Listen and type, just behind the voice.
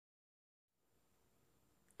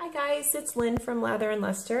Hi guys, it's Lynn from Lather and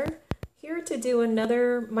Luster, here to do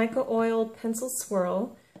another mica oil pencil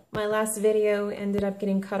swirl. My last video ended up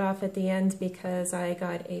getting cut off at the end because I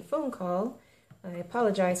got a phone call. I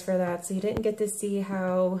apologize for that, so you didn't get to see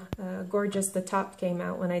how gorgeous the top came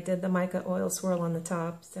out when I did the mica oil swirl on the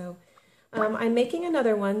top. So I'm making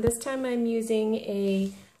another one. This time I'm using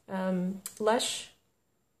a Lush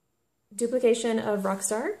duplication of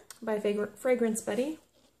Rockstar by Fragrance Buddy.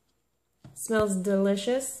 Smells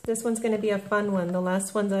delicious. This one's going to be a fun one. The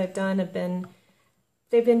last ones I've done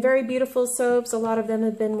they've been very beautiful soaps. A lot of them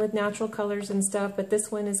have been with natural colors and stuff, but this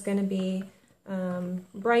one is going to be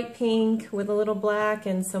bright pink with a little black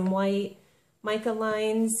and some white mica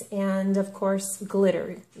lines, and of course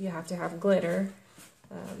glitter. You have to have glitter.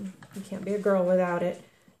 You can't be a girl without it.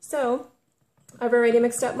 So I've already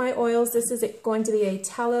mixed up my oils. This is going to be a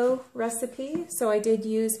tallow recipe, so I did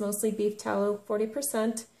use mostly beef tallow,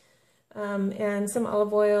 40%. And some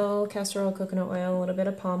olive oil, castor oil, coconut oil, a little bit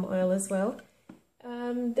of palm oil as well.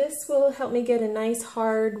 This will help me get a nice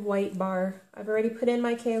hard white bar. I've already put in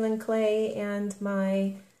my kaolin clay and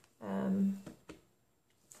my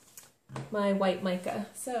my white mica.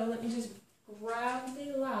 So let me just grab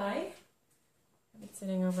the lye. It's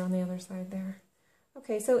sitting over on the other side there.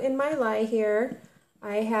 Okay, so in my lye here,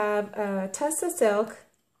 I have Tessa Silk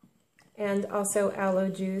and also aloe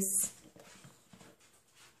juice.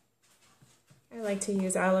 I like to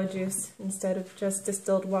use aloe juice instead of just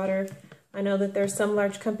distilled water. I know that there's some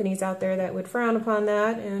large companies out there that would frown upon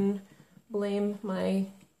that and blame my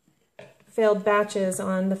failed batches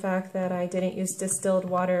on the fact that I didn't use distilled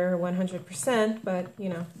water 100%, but you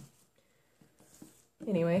know.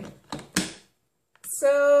 Anyway,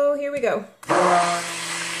 so here we go.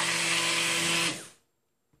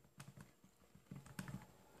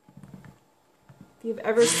 If you've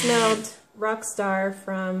ever smelled Rockstar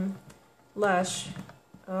from Lush,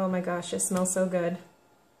 oh my gosh, it smells so good.